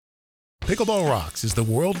Pickleball Rocks is the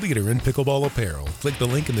world leader in pickleball apparel. Click the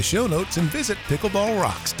link in the show notes and visit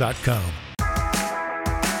pickleballrocks.com.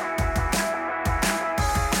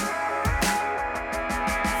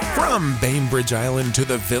 From Bainbridge Island to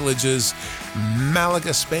the Villages,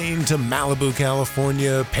 Malaga, Spain to Malibu,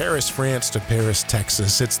 California, Paris, France to Paris,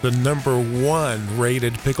 Texas, it's the number one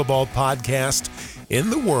rated pickleball podcast in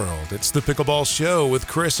the world. It's the Pickleball Show with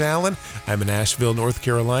Chris Allen. I'm in Asheville, North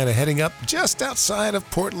Carolina, heading up just outside of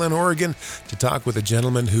Portland, Oregon, to talk with a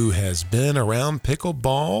gentleman who has been around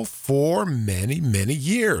pickleball for many, many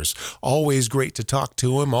years. Always great to talk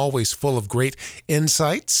to him, always full of great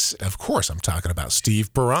insights. Of course, I'm talking about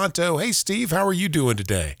Steve Paranto. Hey, Steve, how are you doing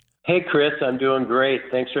today? Hey, Chris, I'm doing great.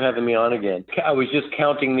 Thanks for having me on again. I was just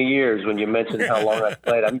counting the years when you mentioned how long I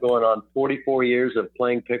played. I'm going on 44 years of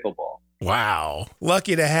playing pickleball. Wow.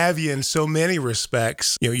 Lucky to have you in so many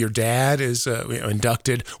respects. You know, your dad is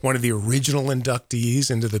inducted, one of the original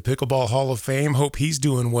inductees into the Pickleball Hall of Fame. Hope he's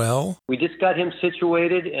doing well. We just got him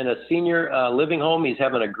situated in a senior living home. He's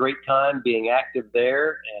having a great time being active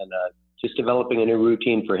there and just developing a new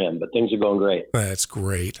routine for him, but things are going great. That's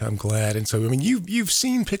great. I'm glad. And so, I mean, you've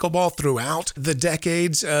seen pickleball throughout the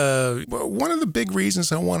decades. One of the big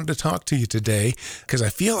reasons I wanted to talk to you today, because I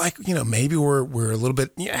feel like, maybe we're a little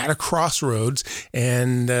bit at a crossroads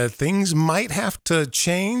and things might have to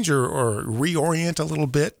change or reorient a little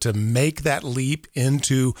bit to make that leap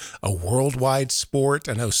into a worldwide sport.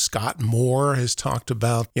 I know Scott Moore has talked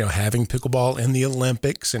about, having pickleball in the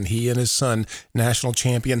Olympics, and he and his son, national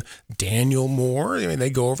champion Daniel Moore. I mean, they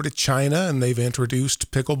go over to China and they've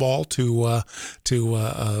introduced pickleball to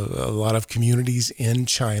a lot of communities in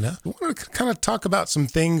China. I want to kind of talk about some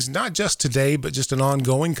things, not just today, but just an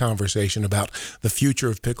ongoing conversation about the future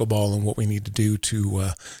of pickleball and what we need to do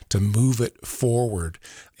to move it forward.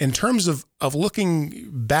 In terms of looking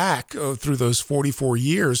back through those 44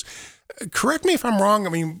 years, correct me if I'm wrong. I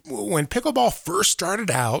mean, when pickleball first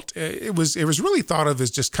started out, it was really thought of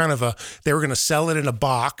as just kind of they were going to sell it in a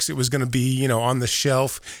box. It was going to be, on the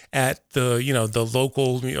shelf at the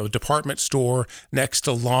local, department store next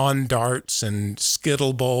to lawn darts and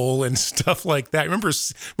Skittle Bowl and stuff like that. Remember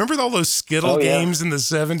all those Skittle games in the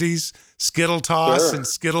 70s? Skittle Toss and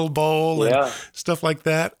Skittle Bowl and stuff like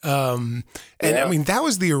that. I mean, that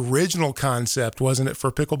was the original concept, wasn't it,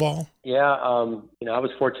 for pickleball? Yeah. I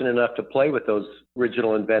was fortunate enough to play with those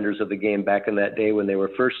original inventors of the game back in that day when they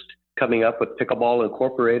were first coming up with Pickleball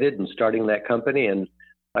Incorporated and starting that company. And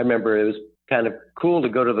I remember it was kind of cool to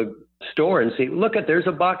go to the store and see, there's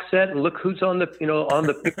a box set and look who's on the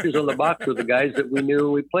pictures on the box with the guys that we knew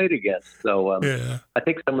we played against. So I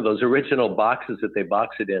think some of those original boxes that they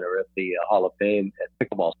box it in are at the Hall of Fame at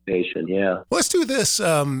Pickleball Station. Yeah. Let's do this.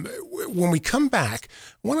 When we come back,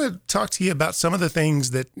 I want to talk to you about some of the things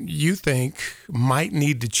that you think might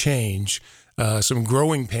need to change. Some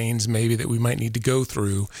growing pains maybe that we might need to go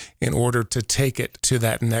through in order to take it to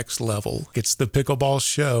that next level. It's the Pickleball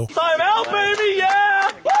Show. Time out, baby!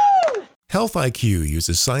 Yeah! Woo! Health IQ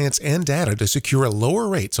uses science and data to secure lower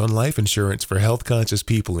rates on life insurance for health-conscious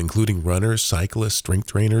people, including runners, cyclists, strength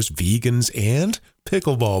trainers, vegans, and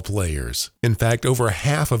pickleball players. In fact, over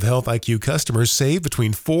half of Health IQ customers save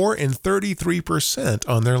between 4 and 33%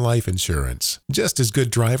 on their life insurance. Just as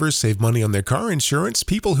good drivers save money on their car insurance,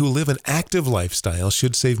 people who live an active lifestyle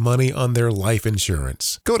should save money on their life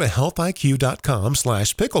insurance. Go to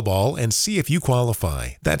healthiq.com/pickleball and see if you qualify.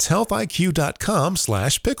 That's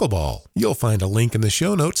healthiq.com/pickleball. You'll find a link in the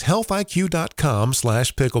show notes,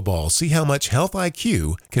 healthiq.com/pickleball. See how much Health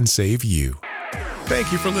IQ can save you.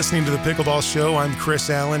 Thank you for listening to the Pickleball Show. I'm Chris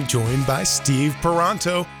Allen, joined by Steve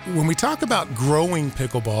Paranto. When we talk about growing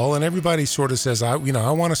pickleball, and everybody sort of says, I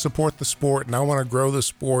want to support the sport and I want to grow the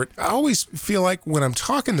sport, I always feel like when I'm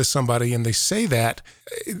talking to somebody and they say that,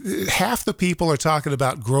 half the people are talking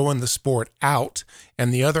about growing the sport out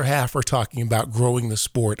and the other half are talking about growing the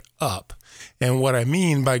sport up. And what I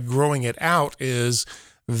mean by growing it out is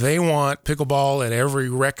they want pickleball at every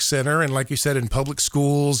rec center and, like you said, in public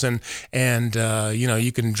schools, and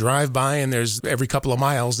you can drive by and there's every couple of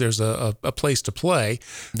miles there's a place to play.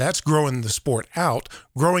 That's growing the sport out.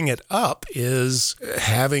 Growing it up is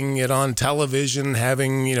having it on television,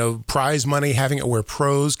 having prize money, having it where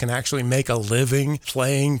pros can actually make a living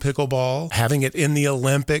playing pickleball, having it in the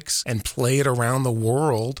Olympics and play it around the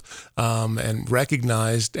world, and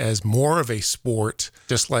recognized as more of a sport,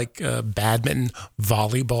 just like badminton,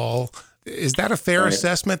 volleyball. Is that a fair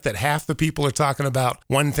assessment that half the people are talking about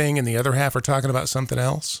one thing and the other half are talking about something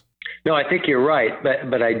else? No, I think you're right.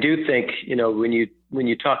 But I do think, when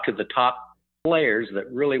you talk to the top players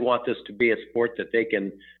that really want this to be a sport that they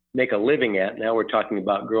can make a living at, now we're talking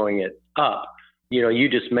about growing it up. You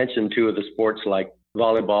just mentioned two of the sports like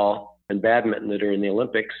volleyball and badminton that are in the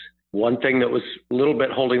Olympics. One thing that was a little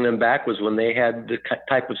bit holding them back was when they had the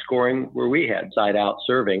type of scoring where we had side-out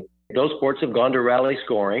serving. Those sports have gone to rally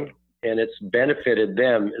scoring, and it's benefited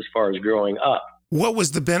them as far as growing up. What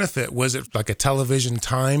was the benefit? Was it like a television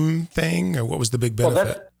time thing, or what was the big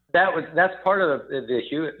benefit? Well, that's part of the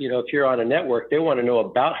issue. If you're on a network, they want to know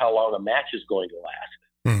about how long a match is going to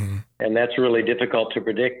last. Mm-hmm. And that's really difficult to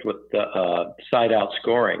predict with the side-out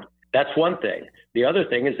scoring. That's one thing. The other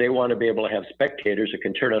thing is they want to be able to have spectators who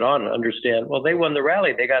can turn it on and understand, well, they won the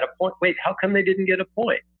rally. They got a point. Wait, how come they didn't get a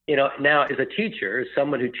point? Now as a teacher, as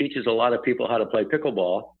someone who teaches a lot of people how to play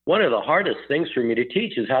pickleball, one of the hardest things for me to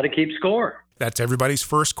teach is how to keep score. That's everybody's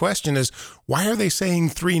first question is, why are they saying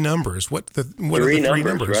three numbers? What are the three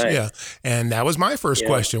numbers? Right. Yeah. And that was my first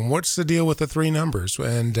question. What's the deal with the three numbers?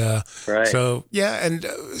 And right. So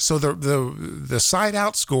the side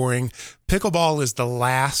out scoring, pickleball is the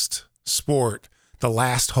last sport, the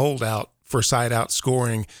last holdout for side out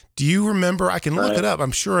scoring. Do you remember? I can look it up.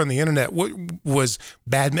 I'm sure on the internet. What was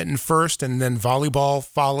badminton first, and then volleyball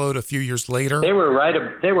followed a few years later? They were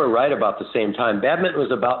right about the same time. Badminton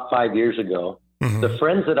was about 5 years ago. Mm-hmm. The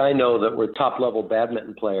friends that I know that were top level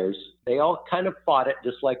badminton players, they all kind of fought it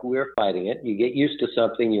just like we're fighting it. You get used to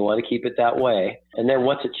something, you want to keep it that way, and then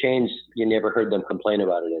once it changed, you never heard them complain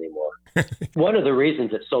about it anymore. One of the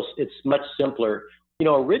reasons it's much simpler.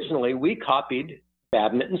 Originally we copied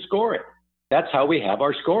badminton scoring. That's how we have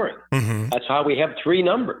our scoring. Mm-hmm. That's how we have three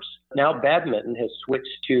numbers. Now badminton has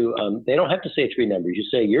switched to, they don't have to say three numbers. You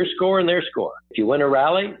say your score and their score. If you win a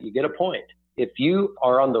rally, you get a point. If you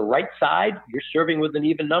are on the right side, you're serving with an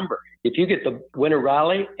even number. If you get the win a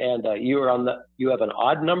rally and you have an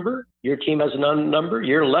odd number, your team has an odd number,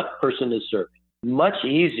 your left person is serving. Much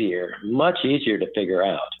easier to figure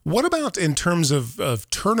out. What about in terms of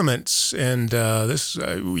tournaments? And I'll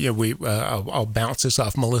bounce this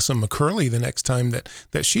off Melissa McCurley the next time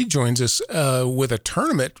that she joins us with a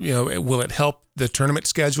tournament. Will it help the tournament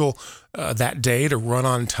schedule that day to run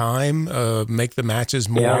on time, make the matches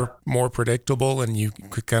more predictable, and you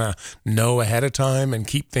could kind of know ahead of time and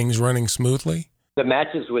keep things running smoothly? The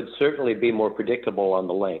matches would certainly be more predictable on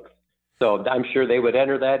the length. So I'm sure they would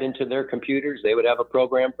enter that into their computers. They would have a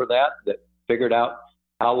program for that figured out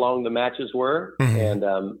how long the matches were. Mm-hmm. And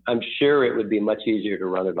I'm sure it would be much easier to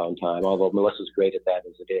run it on time, although Melissa's great at that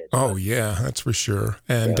as it is. Oh, yeah, that's for sure.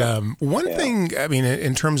 And one thing, I mean,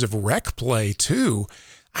 in terms of rec play, too,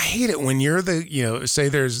 I hate it when you're say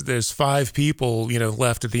there's five people,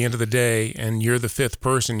 left at the end of the day, and you're the fifth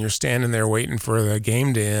person. You're standing there waiting for the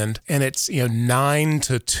game to end, and it's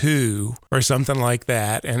 9-2 or something like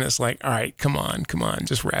that, and it's like, all right, come on,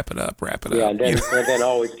 just wrap it up. Yeah, and then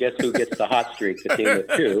always guess who gets the hot streak? The team with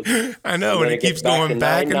two. I know, and it keeps going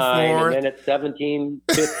back and forth. And then it's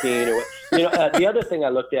 17-15. The other thing I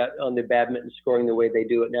looked at on the badminton scoring, the way they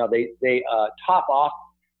do it now, they top off.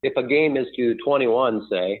 If a game is to 21,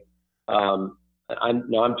 say, I'm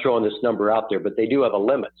throwing this number out there, but they do have a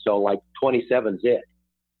limit. So like 27's it.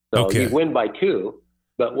 So you win by 2,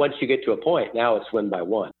 but once you get to a point, now it's win by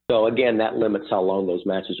 1. So again, that limits how long those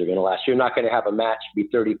matches are going to last. You're not going to have a match be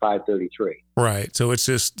 35-33. Right. So it's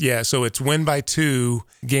just, so it's win by 2,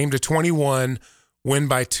 game to 21, win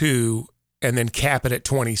by 2, and then cap it at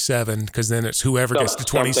 27, because then it's whoever gets to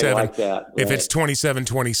 27. Like that, right. If it's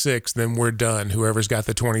 27-26, then we're done. Whoever's got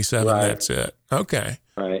the 27, That's it. Okay.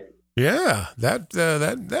 Right. Yeah,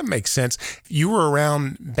 that makes sense. You were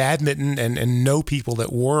around badminton and know people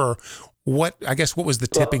that were. What was the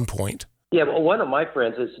tipping point? Yeah, well, one of my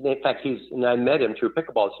friends in fact, I met him through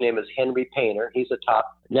pickleball. His name is Henry Painter. He's a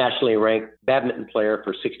top nationally ranked badminton player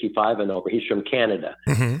for 65 and over. He's from Canada.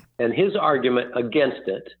 Mm-hmm. And his argument against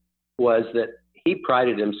it was that he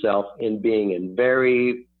prided himself in being in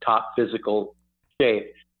very top physical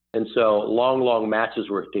shape. And so long matches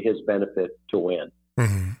were to his benefit to win.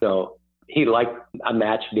 Mm-hmm. So he liked a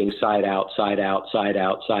match being side out,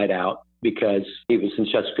 because he was in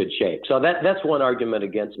such good shape. So that's one argument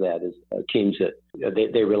against that is teams that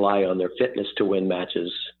they rely on their fitness to win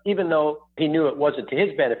matches. Even though he knew it wasn't to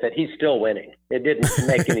his benefit, he's still winning. It didn't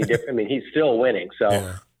make any difference. I mean, he's still winning. So.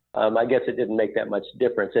 Yeah. I guess it didn't make that much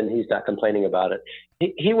difference, and he's not complaining about it.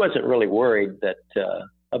 He wasn't really worried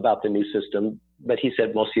about the new system, but he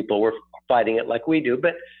said most people were fighting it like we do.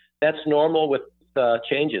 But that's normal with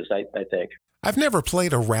changes, I think. I've never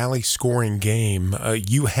played a rally scoring game.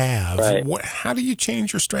 You have. Right. How do you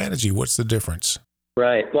change your strategy? What's the difference?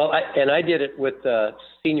 Right. Well, I did it with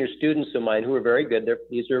senior students of mine who are very good.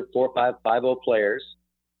 These are 4-5, 5-0 players.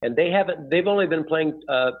 And they've only been playing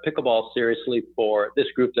pickleball seriously for this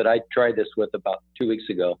group that I tried this with about 2 weeks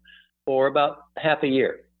ago for about half a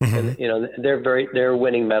year. And, they're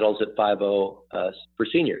winning medals at 5-0 for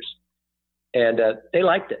seniors. And they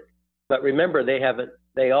liked it. But remember,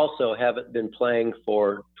 they also haven't been playing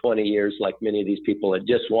for 20 years like many of these people that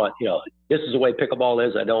just want, this is the way pickleball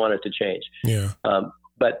is. I don't want it to change. Yeah.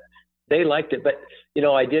 But they liked it. But,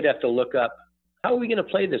 I did have to look up, how are we going to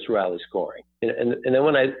play this rally scoring? And then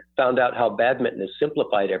when I found out how badminton has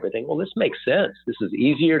simplified everything, well, this makes sense. This is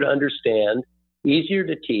easier to understand, easier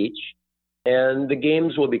to teach, and the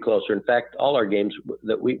games will be closer. In fact, all our games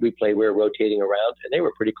that we played, we were rotating around, and they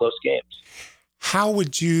were pretty close games. How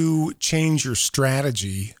would you change your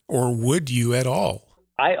strategy, or would you at all?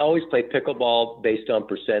 I always play pickleball based on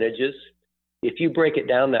percentages. If you break it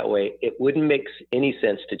down that way, it wouldn't make any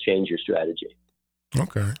sense to change your strategy.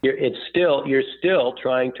 Okay. You're still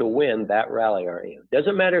trying to win that rally, aren't you?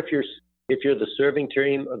 Doesn't matter if you're the serving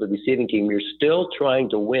team or the receiving team. You're still trying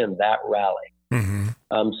to win that rally. Mm-hmm.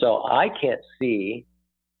 So I can't see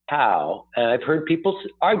how. And I've heard people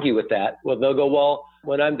argue with that. Well, they'll go, well,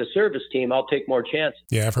 when I'm the service team, I'll take more chances.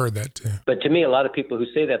 Yeah, I've heard that too. But to me, a lot of people who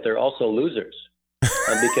say that, they're also losers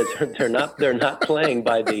because they're not playing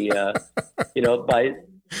by the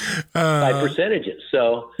by percentages.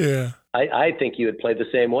 So yeah. I think you would play the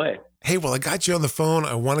same way. Hey, well, I got you on the phone.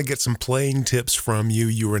 I want to get some playing tips from you.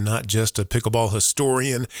 You are not just a pickleball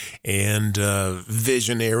historian and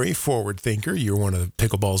visionary forward thinker. You're one of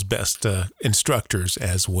pickleball's best instructors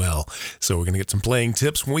as well. So we're going to get some playing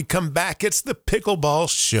tips. When we come back, it's the Pickleball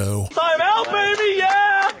Show. Time out, baby,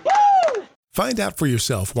 yeah! Woo! Find out for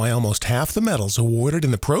yourself why almost half the medals awarded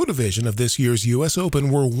in the pro division of this year's U.S.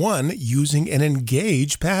 Open were won using an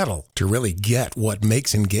Engage paddle. To really get what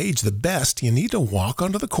makes Engage the best, you need to walk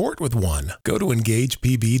onto the court with one. Go to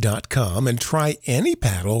EngagePB.com and try any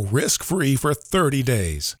paddle risk-free for 30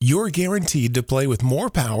 days. You're guaranteed to play with more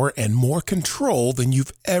power and more control than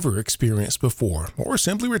you've ever experienced before, or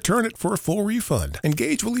simply return it for a full refund.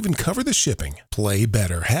 Engage will even cover the shipping. Play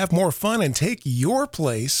better, have more fun, and take your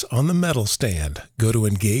place on the medal stand. Go to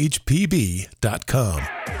EngagePB.com.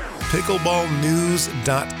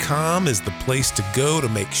 Pickleballnews.com is the place to go to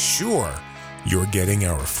make sure you're getting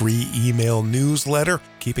our free email newsletter,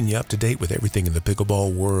 keeping you up to date with everything in the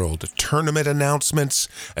pickleball world. Tournament announcements,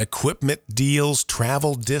 equipment deals,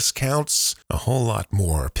 travel discounts, a whole lot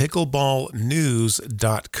more.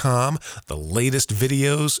 Pickleballnews.com. The latest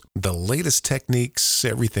videos, the latest techniques,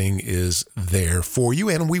 everything is there for you.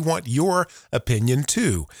 And we want your opinion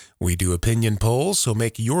too. We do opinion polls, so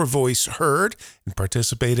make your voice heard and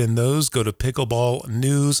participate in those. Go to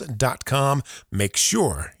pickleballnews.com. Make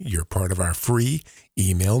sure you're part of our free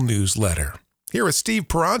email newsletter. Here is Steve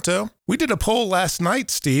Paranto. We did a poll last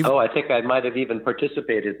night, Steve. Oh, I think I might have even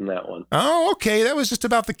participated in that one. Oh, okay. That was just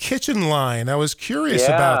about the kitchen line. I was curious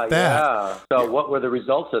about that. Yeah. So what were the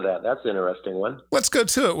results of that? That's an interesting one. Let's go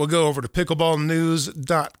to it. We'll go over to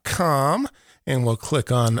pickleballnews.com. And we'll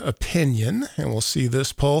click on opinion and we'll see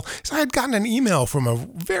this poll. So I had gotten an email from a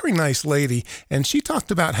very nice lady, and she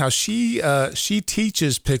talked about how she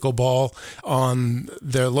teaches pickleball on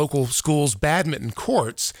their local school's badminton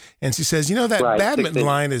courts. And she says, that badminton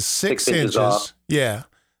line is 6 inches. Off. Yeah,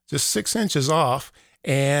 just 6 inches off.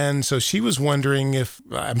 And so she was wondering if,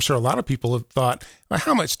 I'm sure a lot of people have thought, well,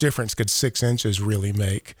 how much difference could 6 inches really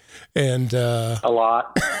make? And a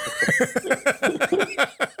lot.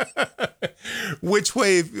 Which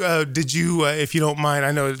way did you, if you don't mind,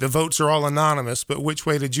 I know the votes are all anonymous, but which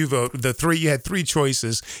way did you vote? You had three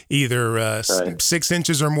choices, either 6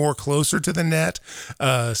 inches or more closer to the net,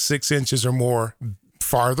 6 inches or more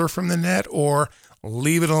farther from the net, or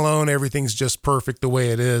leave it alone, everything's just perfect the way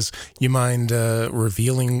it is. You mind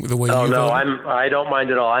revealing the way you voted? No, I don't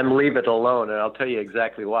mind at all. I'm leave it alone, and I'll tell you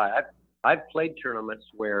exactly why. I've played tournaments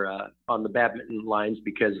where on the badminton lines,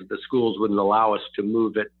 because the schools wouldn't allow us to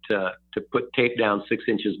move it to put tape down 6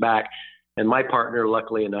 inches back. And my partner,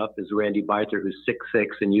 luckily enough, is Randy Beither, who's 6'6"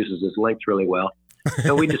 and uses his length really well.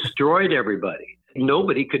 So we destroyed everybody.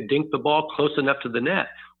 Nobody could dink the ball close enough to the net.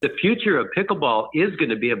 The future of pickleball is going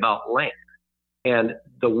to be about length. And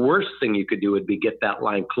the worst thing you could do would be get that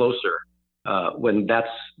line closer when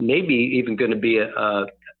that's maybe even going to be a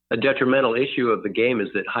detrimental issue of the game,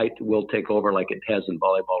 is that height will take over like it has in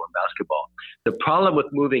volleyball and basketball. The problem with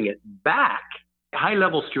moving it back,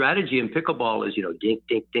 high-level strategy in pickleball is, dink,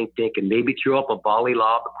 dink, dink, dink, and maybe throw up a volley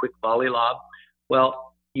lob, a quick volley lob.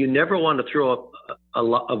 Well, you never want to throw up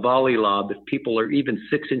a volley lob if people are even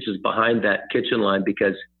 6 inches behind that kitchen line,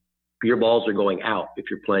 because your balls are going out if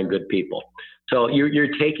you're playing good people. So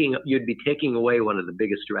you'd be taking away one of the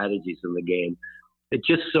biggest strategies in the game. It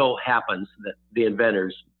just so happens that the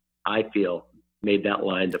inventors, I feel, made that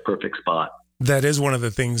line the perfect spot. That is one of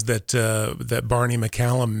the things that that Barney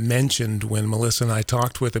McCallum mentioned when Melissa and I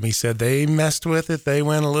talked with him. He said they messed with it. They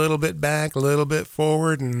went a little bit back, a little bit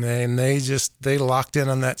forward, and they locked in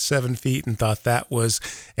on that 7 feet and thought that was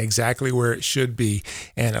exactly where it should be.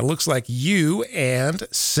 And it looks like you and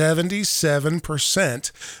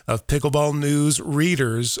 77% of Pickleball News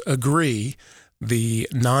readers agree the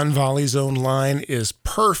non-volley zone line is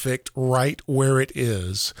perfect right where it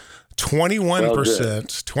is.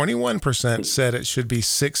 21% said it should be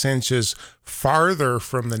 6 inches farther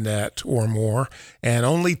from the net or more, and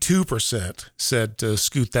only 2% said to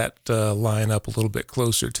scoot that line up a little bit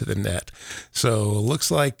closer to the net. So it looks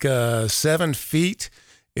like 7 feet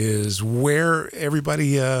is where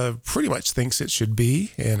everybody pretty much thinks it should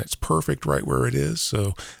be, and it's perfect right where it is.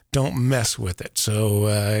 So don't mess with it. So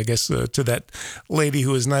I guess to that lady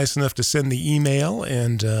who was nice enough to send the email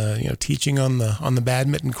and teaching on the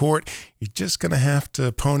badminton court, you're just going to have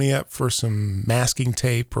to pony up for some masking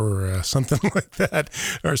tape or something like that,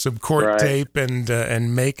 or some court tape,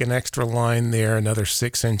 and make an extra line there, another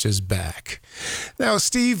 6 inches back. Now,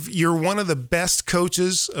 Steve, you're one of the best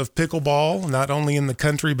coaches of pickleball, not only in the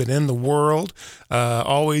country but in the world.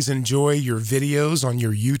 Always enjoy your videos on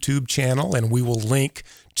your YouTube channel, and we will link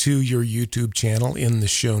to your YouTube channel in the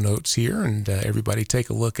show notes here, and everybody take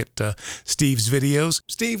a look at Steve's videos.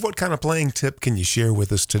 Steve, what kind of playing tip can you share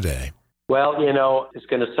with us today? Well, it's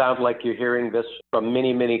going to sound like you're hearing this from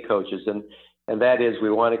many, many coaches, and that is we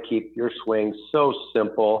want to keep your swings so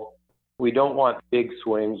simple. We don't want big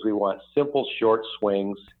swings. We want simple, short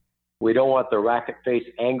swings. We don't want the racket face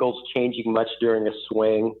angles changing much during a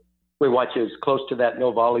swing. We want you as close to that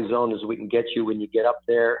no volley zone as we can get you when you get up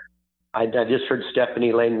there. I just heard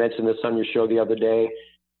Stephanie Lane mention this on your show the other day.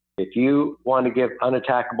 If you want to give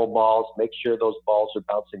unattackable balls, make sure those balls are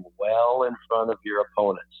bouncing well in front of your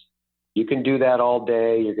opponents. You can do that all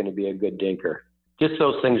day. You're going to be a good dinker. Just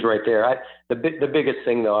those things right there. The biggest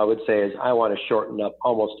thing, though, I would say is I want to shorten up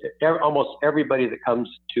almost everybody that comes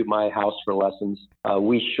to my house for lessons.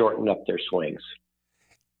 We shorten up their swings.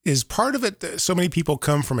 Is part of it that so many people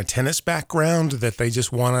come from a tennis background that they just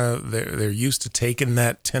they're used to taking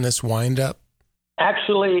that tennis wind up?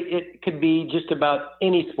 Actually, it could be just about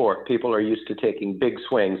any sport. People are used to taking big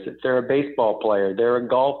swings. If they're a baseball player, they're a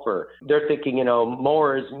golfer, they're thinking,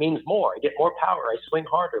 more means more. I get more power, I swing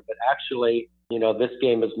harder. But actually, this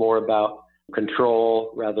game is more about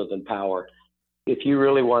control rather than power. If you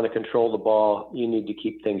really want to control the ball, you need to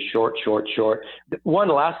keep things short. One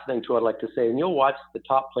last thing, too, I'd like to say, and you'll watch the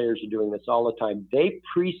top players are doing this all the time. They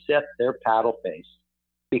preset their paddle face.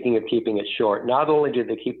 Speaking of keeping it short, not only do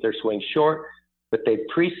they keep their swing short, but they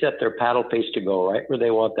preset their paddle face to go right where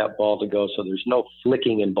they want that ball to go, so there's no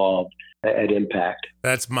flicking involved at impact.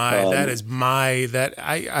 I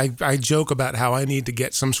joke about how I need to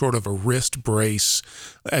get some sort of a wrist brace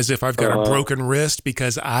as if I've got a broken wrist,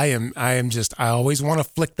 because I always want to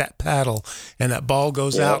flick that paddle and that ball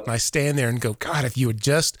goes out and I stand there and go, God, if you had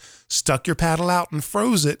just stuck your paddle out and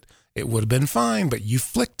froze it, it would have been fine, but you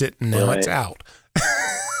flicked it and now it's out.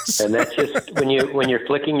 And that's just when you're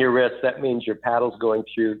flicking your wrist, that means your paddle's going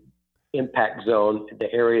through impact zone,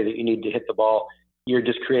 the area that you need to hit the ball. You're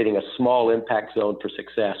just creating a small impact zone for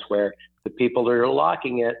success, where the people that are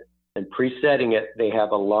locking it and presetting it, they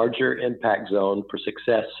have a larger impact zone for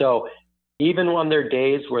success. So even on their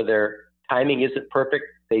days where their timing isn't perfect,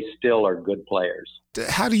 they still are good players.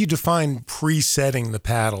 How do you define presetting the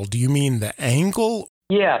paddle? Do you mean the angle?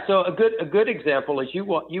 Yeah, so a good example is you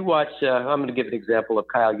watch, I'm going to give an example of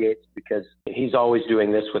Kyle Yates, because he's always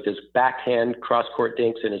doing this with his backhand cross-court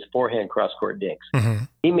dinks and his forehand cross-court dinks. Mm-hmm.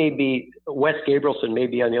 Wes Gabrielson may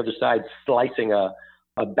be on the other side slicing a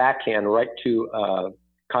backhand right to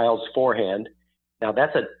Kyle's forehand. Now,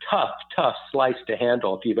 that's a tough slice to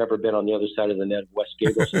handle if you've ever been on the other side of the net of Wes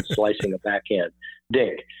Gabrielson slicing a backhand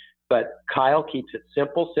dink. But Kyle keeps it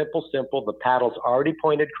simple. The paddle's already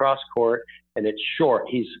pointed cross-court, and it's short.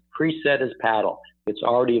 He's preset his paddle. It's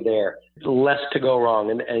already there. Less to go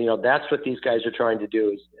wrong. And that's what these guys are trying to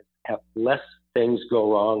do, is have less things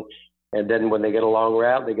go wrong. And then when they get a long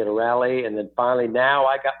route, they get a rally. And then finally, now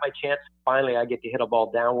I got my chance. Finally, I get to hit a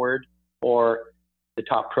ball downward. Or the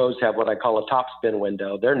top pros have what I call a top spin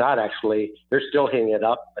window. They're still hitting it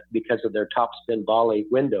up, but because of their top spin volley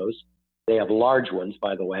windows, they have large ones,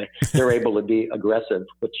 by the way. They're able to be aggressive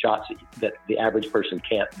with shots that the average person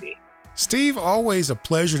can't be. Steve, always a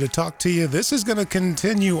pleasure to talk to you. This is going to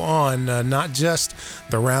continue on, not just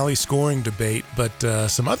the rally scoring debate, but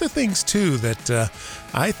some other things too that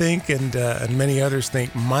I think and many others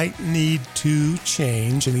think might need to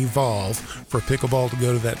change and evolve for pickleball to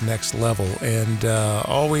go to that next level. And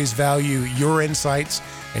always value your insights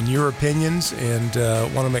and your opinions, and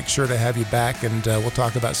want to make sure to have you back, and we'll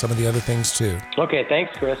talk about some of the other things too. Okay,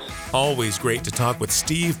 thanks, Chris. Always great to talk with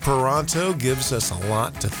Steve Paranto. Gives us a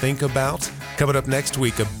lot to think about. Coming up next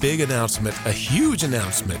week, a big announcement, a huge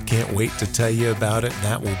announcement. Can't wait to tell you about it.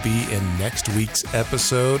 That will be in next week's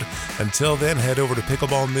episode. Until then, head over to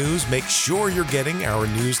Pickleball News. Make sure you're getting our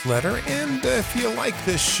newsletter. And if you like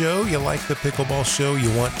this show, you like the Pickleball Show,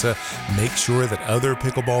 you want to make sure that other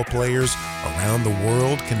pickleball players around the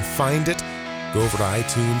world can find it, go over to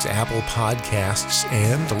iTunes, Apple Podcasts,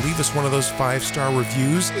 and leave us one of those 5-star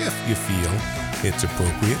reviews if you feel it's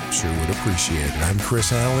appropriate. Sure would appreciate it. I'm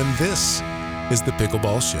Chris Allen. This is the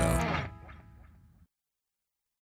Pickleball Show.